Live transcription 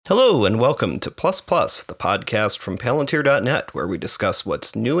Hello and welcome to Plus Plus, the podcast from Palantir.net, where we discuss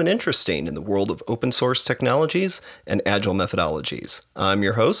what's new and interesting in the world of open source technologies and agile methodologies. I'm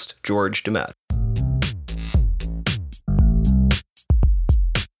your host, George Demet.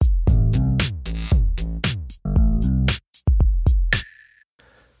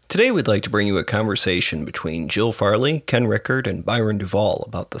 Today we'd like to bring you a conversation between Jill Farley, Ken Rickard, and Byron Duvall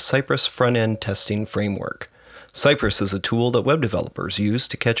about the Cypress front-end testing framework. Cypress is a tool that web developers use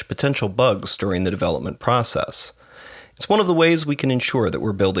to catch potential bugs during the development process. It's one of the ways we can ensure that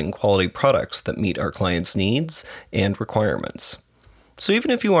we're building quality products that meet our clients' needs and requirements. So even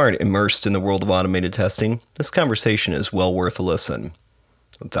if you aren't immersed in the world of automated testing, this conversation is well worth a listen.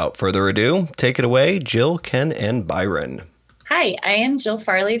 Without further ado, take it away, Jill, Ken, and Byron. Hi, I am Jill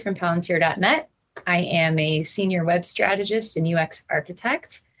Farley from Palantir.net. I am a senior web strategist and UX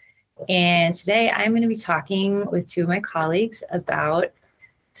architect. And today I'm going to be talking with two of my colleagues about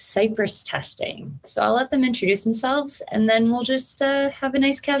Cypress testing. So I'll let them introduce themselves and then we'll just have a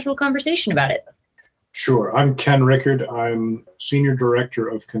nice casual conversation about it. Sure. I'm Ken Rickard. I'm Senior Director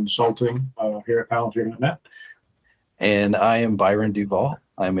of Consulting here at Palantir.net. And I am Byron Duvall.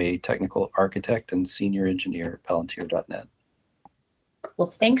 I'm a technical architect and senior engineer at Palantir.net.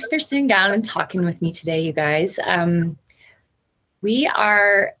 Well, thanks for sitting down and talking with me today, you guys. We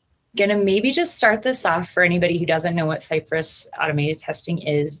are going to maybe just start this off for anybody who doesn't know what Cypress automated testing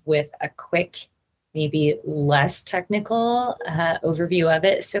is with a quick, maybe less technical overview of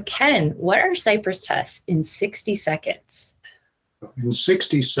it. So Ken, what are Cypress tests in 60 seconds? In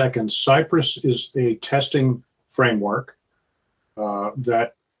 60 seconds, Cypress is a testing framework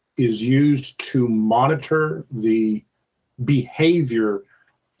that is used to monitor the behavior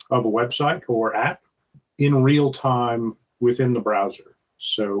of a website or app in real time within the browser.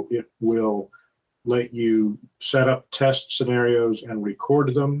 So it will let you set up test scenarios and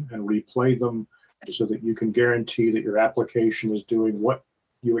record them and replay them so that you can guarantee that your application is doing what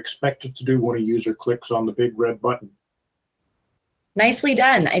you expect it to do when a user clicks on the big red button. Nicely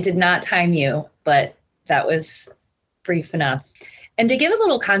done. I did not time you, but that was brief enough. And to give a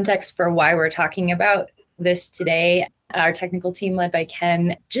little context for why we're talking about this today, our technical team led by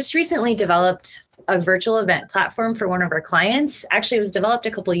Ken just recently developed a virtual event platform for one of our clients. Actually, it was developed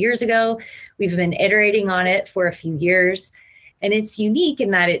a couple of years ago. We've been iterating on it for a few years. And it's unique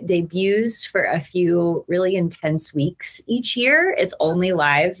in that it debuts for a few really intense weeks each year. It's only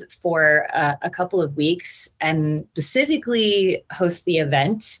live for a couple of weeks and specifically hosts the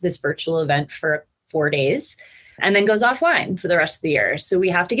event, this virtual event for 4 days, and then goes offline for the rest of the year. So we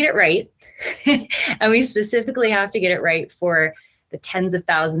have to get it right. And we specifically have to get it right for the tens of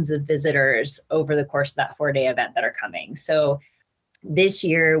thousands of visitors over the course of that 4-day event that are coming. So this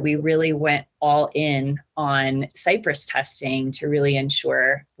year, we really went all in on Cypress testing to really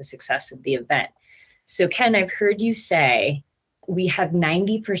ensure the success of the event. So Ken, I've heard you say we have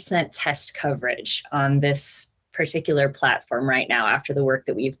 90% test coverage on this particular platform right now after the work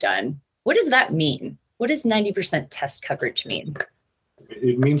that we've done. What does that mean? What does 90% test coverage mean?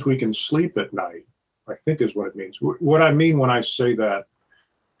 It means we can sleep at night, I think is what it means. What I mean when I say that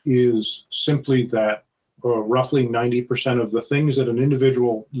is simply that roughly 90% of the things that an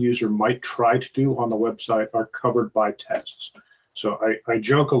individual user might try to do on the website are covered by tests. So I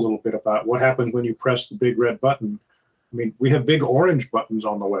joke a little bit about what happens when you press the big red button. I mean, we have big orange buttons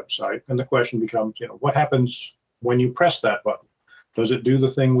on the website, and the question becomes, what happens when you press that button? Does it do the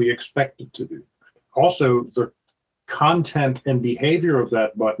thing we expect it to do? Also, the content and behavior of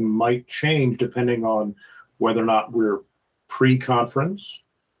that button might change depending on whether or not we're pre-conference,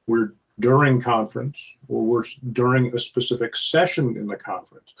 we're during conference, or we're during a specific session in the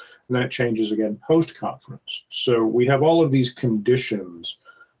conference. And then it changes again post-conference. So we have all of these conditions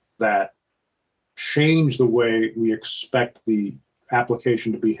that change the way we expect the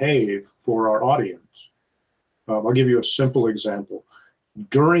application to behave for our audience. I'll give you a simple example.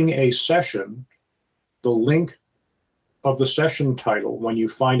 During a session, the link of the session title, when you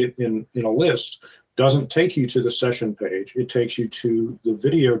find it in a list, doesn't take you to the session page. It takes you to the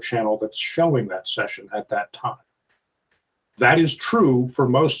video channel that's showing that session at that time. That is true for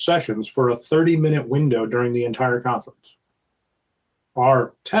most sessions for a 30-minute window during the entire conference.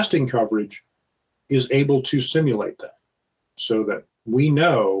 Our testing coverage is able to simulate that so that we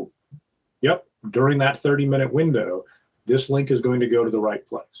know, during that 30-minute window, this link is going to go to the right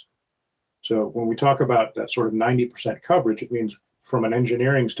place. So when we talk about that sort of 90% coverage, it means from an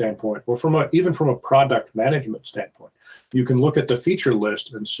engineering standpoint, or even from a product management standpoint, you can look at the feature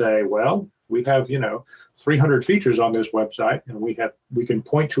list and say, well, we have 300 features on this website, and we can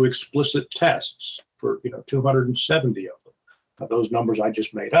point to explicit tests for 270 of them. Those numbers I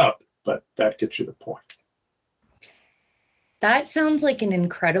just made up, but that gets you the point. That sounds like an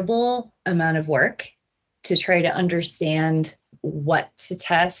incredible amount of work to try to understand what to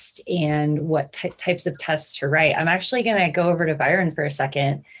test and what types of tests to write. I'm actually going to go over to Byron for a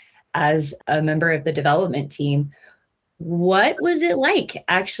second as a member of the development team. What was it like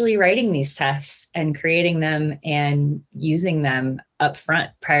actually writing these tests and creating them and using them up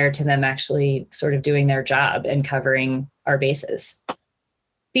front prior to them actually sort of doing their job and covering our bases?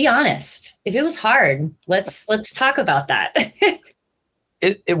 Be honest. If it was hard, let's talk about that.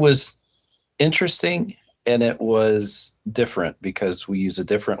 It was interesting, and it was different because we use a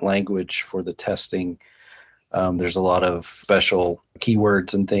different language for the testing. There's a lot of special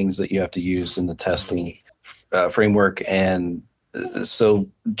keywords and things that you have to use in the testing framework. And so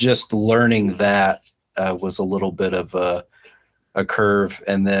just learning that was a little bit of a curve.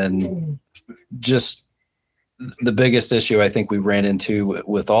 And then just the biggest issue I think we ran into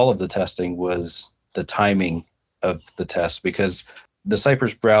with all of the testing was the timing of the test, because the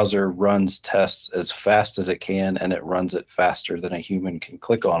Cypress browser runs tests as fast as it can, and it runs it faster than a human can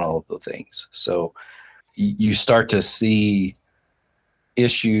click on all of the things. So you start to see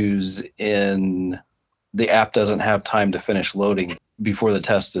issues in the app doesn't have time to finish loading before the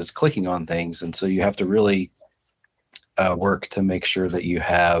test is clicking on things. And so you have to really work to make sure that you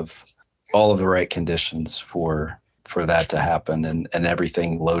have all of the right conditions for that to happen, and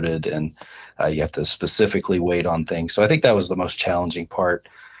everything loaded, and you have to specifically wait on things. So I think that was the most challenging part.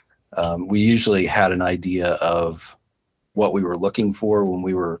 We usually had an idea of what we were looking for when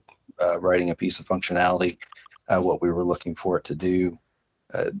we were writing a piece of functionality, what we were looking for it to do.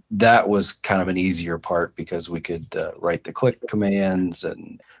 That was kind of an easier part because we could write the click commands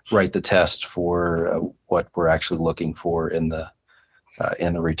and write the test for what we're actually looking for in the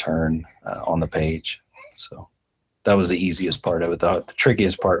return on the page. So that was the easiest part of it. The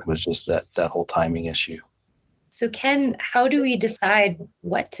trickiest part was just that whole timing issue. So Ken, how do we decide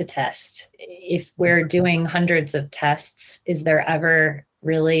what to test? If we're doing hundreds of tests, is there ever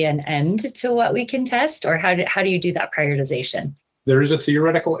really an end to what we can test? Or how do you do that prioritization? There is a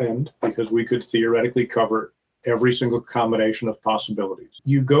theoretical end, because we could theoretically cover every single combination of possibilities.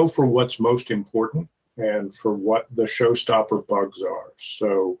 You go for what's most important and for what the showstopper bugs are.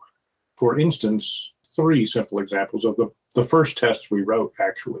 So, for instance, 3 simple examples of the first tests we wrote,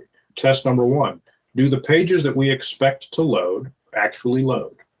 actually. Test number 1, do the pages that we expect to load actually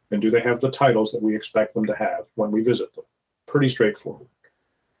load? And do they have the titles that we expect them to have when we visit them? Pretty straightforward.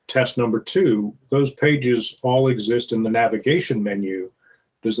 Test number 2, those pages all exist in the navigation menu.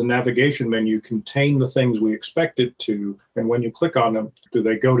 Does the navigation menu contain the things we expect it to? And when you click on them, do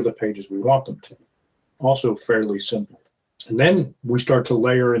they go to the pages we want them to? Also fairly simple. And then we start to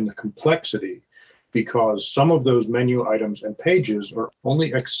layer in the complexity, because some of those menu items and pages are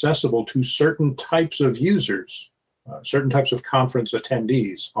only accessible to certain types of users, certain types of conference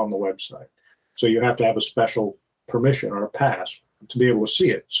attendees on the website. So you have to have a special permission or a pass to be able to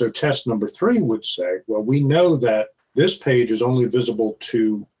see it. So test number 3 would say, well, we know that this page is only visible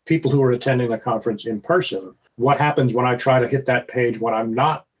to people who are attending the conference in person. What happens when I try to hit that page when I'm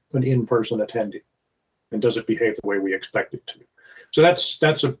not an in-person attendee? And does it behave the way we expect it to? So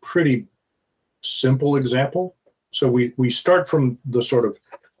that's a pretty simple example. So we start from the sort of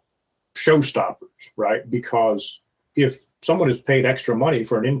showstoppers, right? Because if someone has paid extra money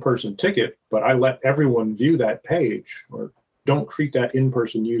for an in-person ticket, but I let everyone view that page, or don't treat that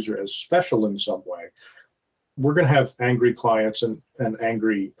in-person user as special in some way, we're going to have angry clients and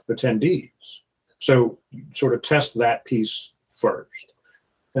angry attendees. So sort of test that piece first.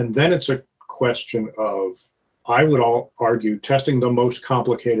 And then it's a question of, I would argue, testing the most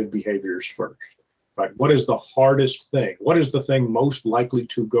complicated behaviors first. Right? What is the hardest thing? What is the thing most likely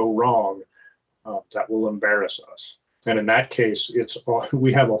to go wrong that will embarrass us? And in that case,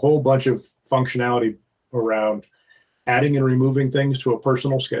 we have a whole bunch of functionality around adding and removing things to a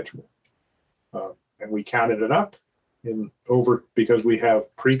personal schedule. And we counted it up because we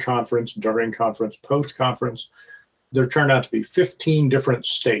have pre-conference, during conference, post-conference. There turned out to be 15 different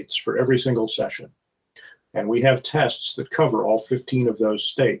states for every single session. And we have tests that cover all 15 of those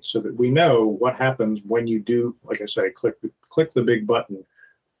states, so that we know what happens when you do, like I say, click the big button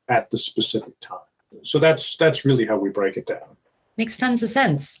at the specific time. So that's really how we break it down. Makes tons of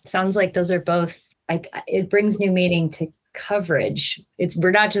sense. Sounds like those are both, it brings new meaning to coverage.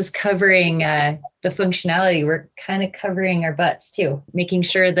 We're not just covering the functionality, we're kind of covering our butts too, making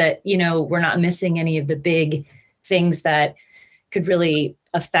sure that, we're not missing any of the big things that could really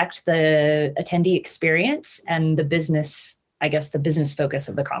affect the attendee experience and the business focus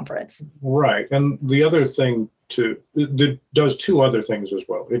of the conference. Right. And the other thing it does two other things as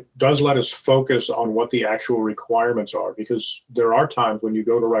well. It does let us focus on what the actual requirements are, because there are times when you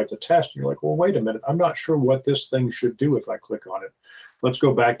go to write the test and you're like, well, wait a minute, I'm not sure what this thing should do if I click on it. Let's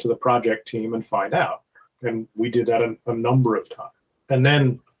go back to the project team and find out. And we did that a number of times. And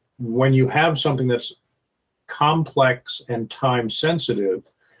then when you have something that's complex and time sensitive,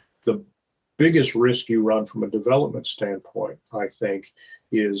 the biggest risk you run from a development standpoint, I think,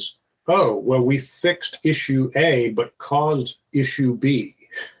 is, oh, well, we fixed issue A, but caused issue B,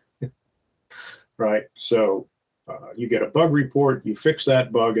 right? So you get a bug report, you fix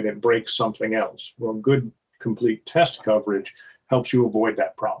that bug, and it breaks something else. Well, good complete test coverage helps you avoid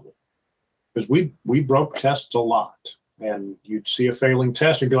that problem. Because we broke tests a lot, and you'd see a failing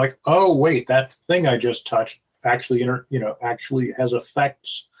test and be like, oh, wait, that thing I just touched actually has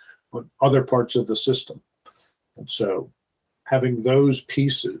effects on other parts of the system. And so having those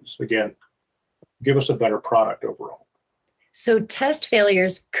pieces, again, give us a better product overall. So test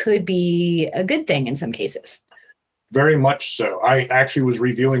failures could be a good thing in some cases. Very much so. I actually was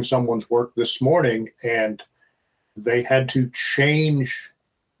reviewing someone's work this morning, and they had to change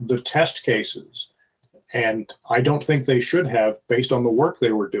the test cases. And I don't think they should have, based on the work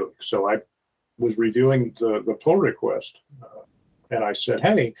they were doing. So I was reviewing the pull request, and I said,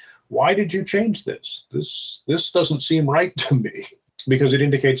 hey, why did you change this? This doesn't seem right to me, because it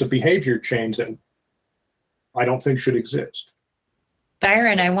indicates a behavior change that I don't think should exist.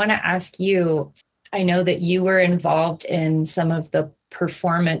 Byron, I want to ask you, I know that you were involved in some of the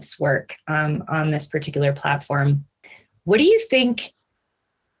performance work on this particular platform. What do you think?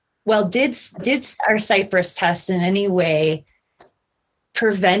 Well, did our Cypress test in any way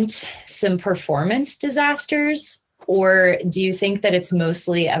prevent some performance disasters? Or do you think that it's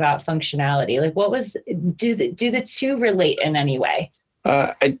mostly about functionality? Like, do the two relate in any way?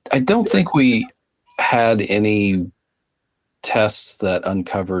 I don't think we had any tests that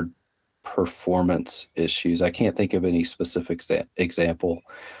uncovered performance issues. I can't think of any specific example.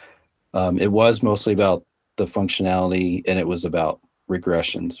 It was mostly about the functionality, and it was about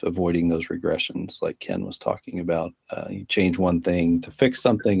regressions, avoiding those regressions like Ken was talking about. You change one thing to fix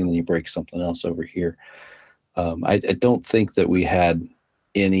something, and then you break something else over here. I don't think that we had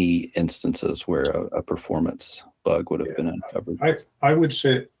any instances where a performance bug would have been uncovered. I would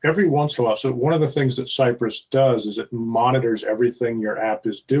say every once in a while. So one of the things that Cypress does is it monitors everything your app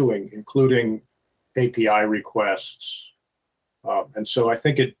is doing, including API requests. And so I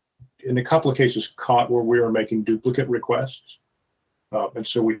think it, in a couple of cases, caught where we were making duplicate requests. And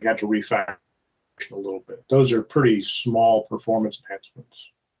so we had to refactor a little bit. Those are pretty small performance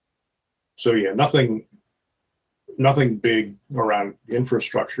enhancements. So yeah, nothing big around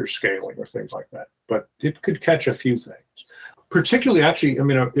infrastructure scaling or things like that, but it could catch a few things. Particularly, actually, I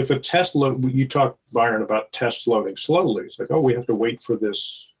mean, if a test load, you talked, Byron, about tests loading slowly. It's like, oh, we have to wait for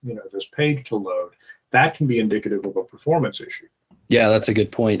this, this page to load. That can be indicative of a performance issue. Yeah, that's a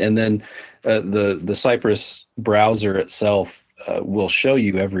good point. And then the Cypress browser itself will show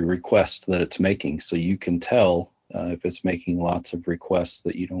you every request that it's making, so you can tell if it's making lots of requests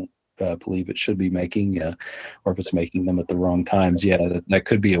that you don't believe it should be making, or if it's making them at the wrong times. Yeah, that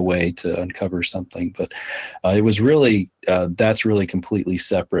could be a way to uncover something. But it was really that's really completely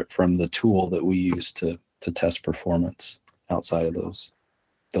separate from the tool that we use to test performance outside of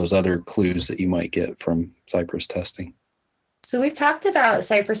those other clues that you might get from Cypress testing. So we've talked about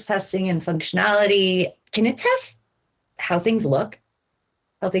Cypress testing and functionality. Can it test how things look,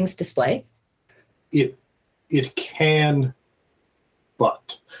 how things display? It can,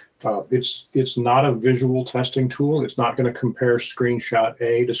 but it's not a visual testing tool. It's not going to compare screenshot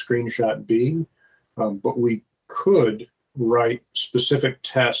A to screenshot B, but we could write specific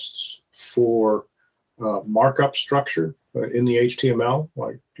tests for markup structure in the HTML,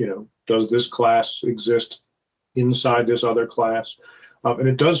 like, does this class exist inside this other class? And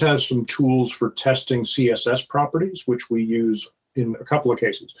it does have some tools for testing CSS properties, which we use in a couple of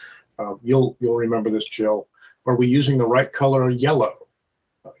cases. You'll remember this, Jill. Are we using the right color yellow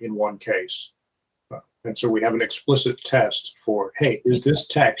in one case? And so we have an explicit test for, hey, is this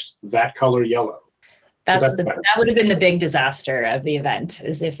text that color yellow? That would have been the big disaster of the event,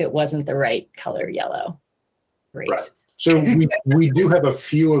 is if it wasn't the right color yellow. Great. Right. So we do have a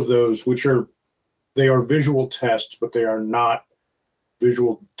few of those, which are visual tests, but they are not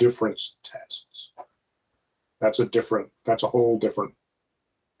visual difference tests. That's a whole different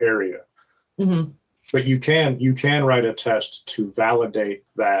area. Mm-hmm. But you can write a test to validate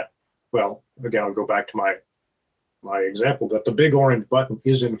that. Well, again, I'll go back to my example that the big orange button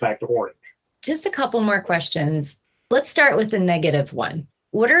is in fact orange. Just a couple more questions. Let's start with the negative one.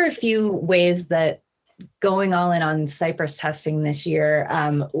 What are a few ways that going all in on Cypress testing this year,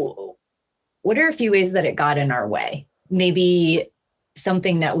 what are a few ways that it got in our way? Maybe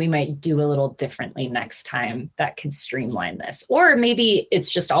something that we might do a little differently next time that could streamline this, or maybe it's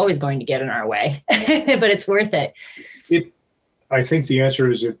just always going to get in our way, but it's worth it. I think the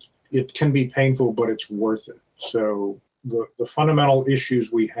answer is it can be painful, but it's worth it. So the fundamental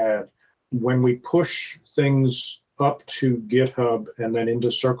issues we had when we push things up to GitHub and then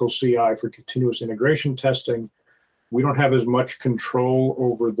into Circle CI for continuous integration testing, we don't have as much control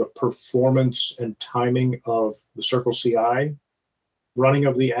over the performance and timing of the Circle CI running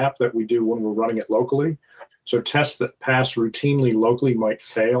of the app that we do when we're running it locally. So tests that pass routinely locally might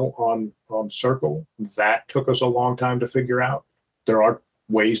fail on Circle. That took us a long time to figure out. There are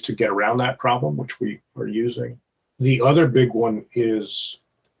ways to get around that problem, which we are using. The other big one is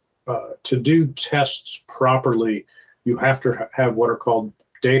to do tests properly, you have to have what are called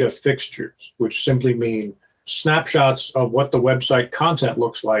data fixtures, which simply mean snapshots of what the website content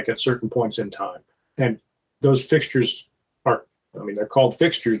looks like at certain points in time. And those fixtures they're called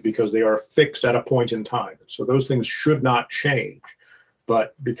fixtures because they are fixed at a point in time. So those things should not change.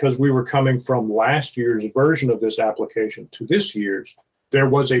 But because we were coming from last year's version of this application to this year's, there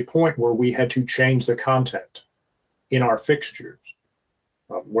was a point where we had to change the content in our fixtures.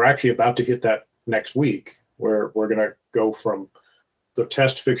 We're actually about to hit that next week, where we're going to go from the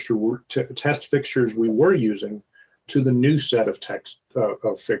test fixtures we were using to the new set of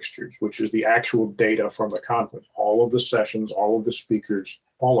fixtures, which is the actual data from the conference, all of the sessions, all of the speakers,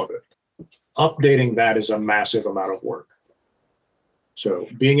 all of it. Updating that is a massive amount of work. So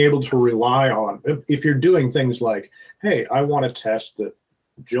being able to rely on, if you're doing things like, hey, I want to test that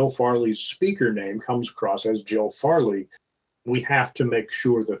Jill Farley's speaker name comes across as Jill Farley, we have to make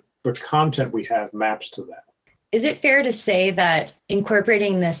sure that the content we have maps to that. Is it fair to say that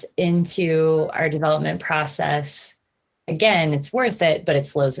incorporating this into our development process, again, it's worth it, but it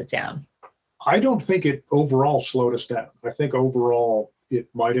slows it down? I don't think it overall slowed us down. I think overall it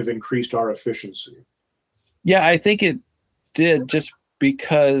might have increased our efficiency. Yeah, I think it did, just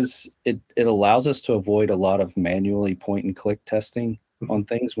because it allows us to avoid a lot of manually point and click testing on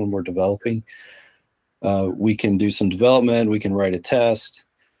things when we're developing. We can do some development, we can write a test,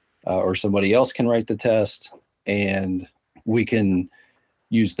 or somebody else can write the test, and we can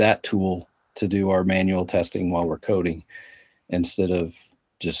use that tool to do our manual testing while we're coding, instead of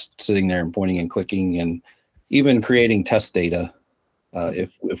just sitting there and pointing and clicking, and even creating test data.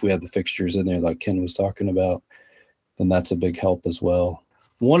 If we have the fixtures in there like Ken was talking about, then that's a big help as well.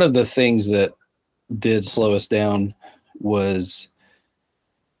 One of the things that did slow us down was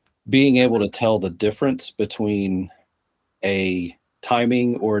being able to tell the difference between a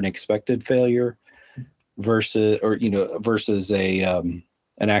timing or an expected failure versus a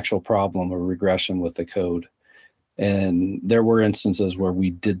an actual problem or regression with the code. And there were instances where we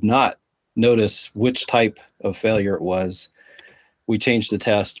did not notice which type of failure it was. We changed the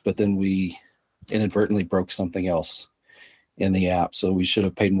test, but then we inadvertently broke something else in the app. So we should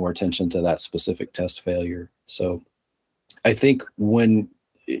have paid more attention to that specific test failure. So I think when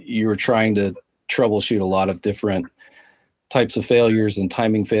you're trying to troubleshoot a lot of different types of failures and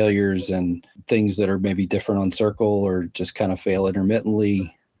timing failures and things that are maybe different on Circle or just kind of fail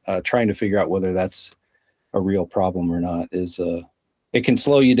intermittently, trying to figure out whether that's a real problem or not it can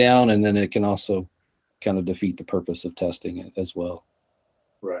slow you down, and then it can also kind of defeat the purpose of testing it as well.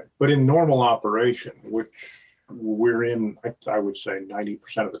 Right. But in normal operation, which we're in, I would say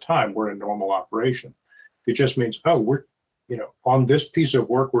 90% of the time, we're in normal operation. It just means, we're, on this piece of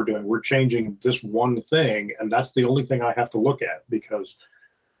work we're doing, we're changing this one thing, and that's the only thing I have to look at, because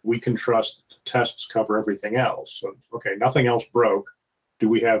we can trust tests cover everything else. So, okay, nothing else broke. Do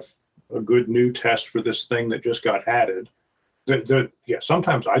we have a good new test for this thing that just got added?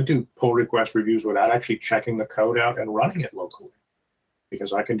 Sometimes I do pull request reviews without actually checking the code out and running it locally,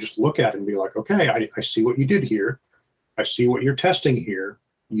 because I can just look at it and be like, okay, I see what you did here. I see what you're testing here.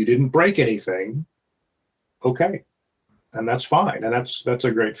 You didn't break anything. Okay. And that's fine. And that's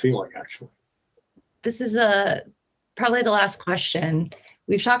a great feeling, actually. This is probably the last question.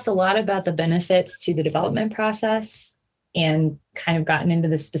 We've talked a lot about the benefits to the development process and kind of gotten into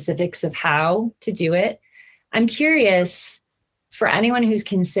the specifics of how to do it. I'm curious, for anyone who's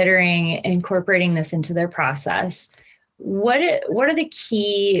considering incorporating this into their process, what are the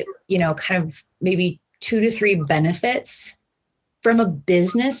key, kind of maybe 2 to 3 benefits from a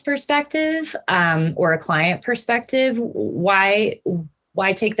business perspective or a client perspective? Why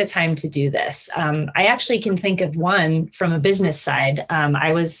take the time to do this? I actually can think of one from a business side.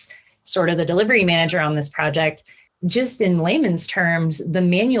 I was sort of the delivery manager on this project. just in layman's terms, the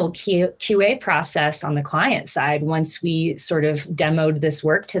manual QA process on the client side, once we sort of demoed this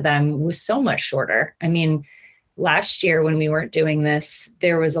work to them, was so much shorter. I mean, last year when we weren't doing this,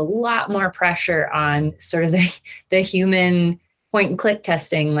 there was a lot more pressure on sort of the human point and click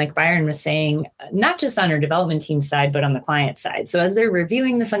testing, like Byron was saying, not just on our development team side, but on the client side. So as they're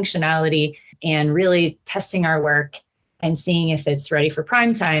reviewing the functionality and really testing our work and seeing if it's ready for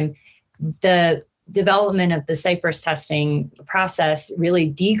prime time, the development of the Cypress testing process really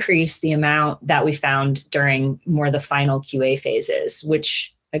decreased the amount that we found during more the final QA phases,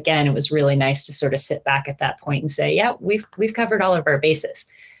 which again, it was really nice to sort of sit back at that point and say, yeah, we've covered all of our bases.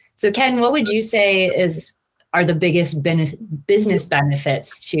 So Ken, what would you say are the biggest business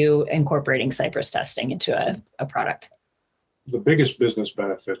benefits to incorporating Cypress testing into a product? The biggest business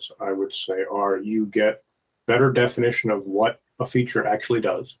benefits, I would say, are you get better definition of what a feature actually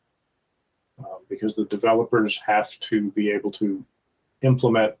does. Because the developers have to be able to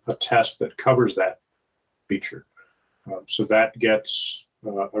implement a test that covers that feature. So that gets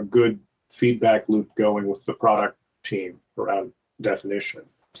a good feedback loop going with the product team around definition.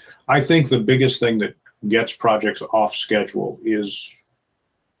 I think the biggest thing that gets projects off schedule is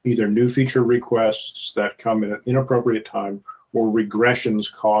either new feature requests that come in an inappropriate time or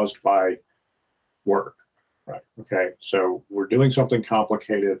regressions caused by work. Right. Okay. So we're doing something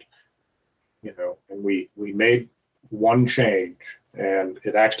complicated, and we made one change and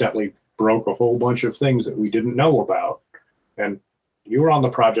it accidentally broke a whole bunch of things that we didn't know about. And you were on the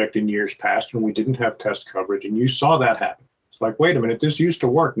project in years past and we didn't have test coverage and you saw that happen. It's like, wait a minute, this used to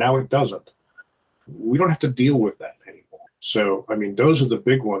work. Now it doesn't. We don't have to deal with that anymore. So, I mean, those are the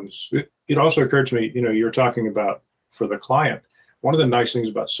big ones. It also occurred to me, you're talking about for the client. One of the nice things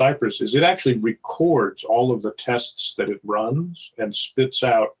about Cypress is it actually records all of the tests that it runs and spits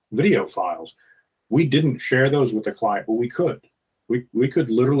out video files. We didn't share those with the client, but we could. We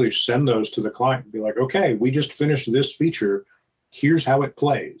could literally send those to the client and be like, okay, we just finished this feature. Here's how it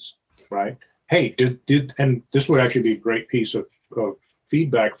plays, right? Hey, and this would actually be a great piece of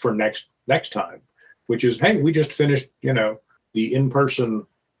feedback for next time, which is, hey, we just finished, the in-person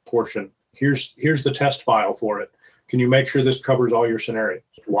portion. Here's the test file for it. Can you make sure this covers all your scenarios?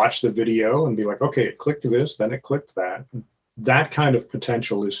 Watch the video and be like, okay, it clicked this, then it clicked that. That kind of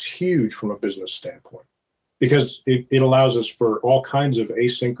potential is huge from a business standpoint because it allows us for all kinds of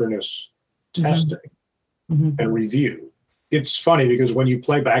asynchronous testing and review. It's funny because when you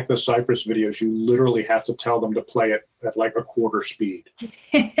play back the Cypress videos, you literally have to tell them to play it at like a quarter speed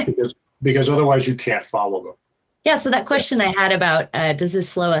because otherwise you can't follow them. Yeah. So that question I had about, does this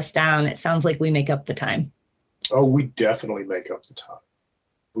slow us down? It sounds like we make up the time. Oh, we definitely make up the time.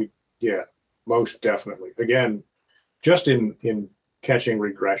 Most definitely. Again, just in catching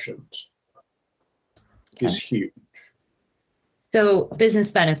regressions is huge. So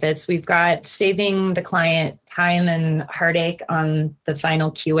business benefits, we've got saving the client time and heartache on the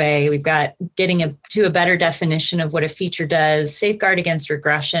final QA. We've got getting to a better definition of what a feature does, safeguard against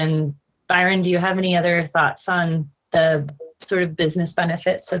regression. Byron, do you have any other thoughts on the sort of business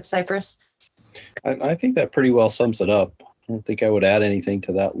benefits of Cypress? I think that pretty well sums it up. I don't think I would add anything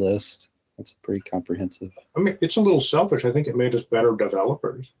to that list. That's pretty comprehensive. I mean, it's a little selfish. I think it made us better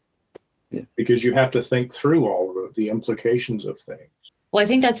developers because you have to think through all of the implications of things. Well, I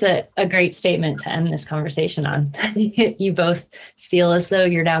think that's a great statement to end this conversation on. You both feel as though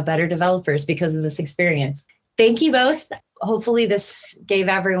you're now better developers because of this experience. Thank you both. Hopefully this gave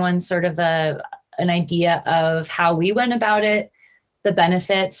everyone sort of an idea of how we went about it, the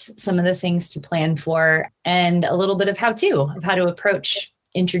benefits, some of the things to plan for, and a little bit of how to approach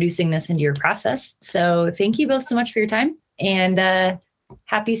introducing this into your process. So thank you both so much for your time and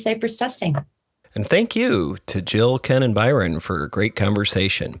happy Cypress testing. And thank you to Jill, Ken, and Byron for a great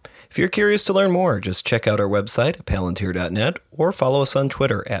conversation. If you're curious to learn more, just check out our website at palantir.net or follow us on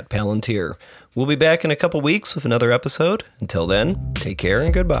Twitter at Palantir. We'll be back in a couple weeks with another episode. Until then, take care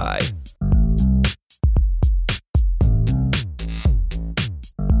and goodbye.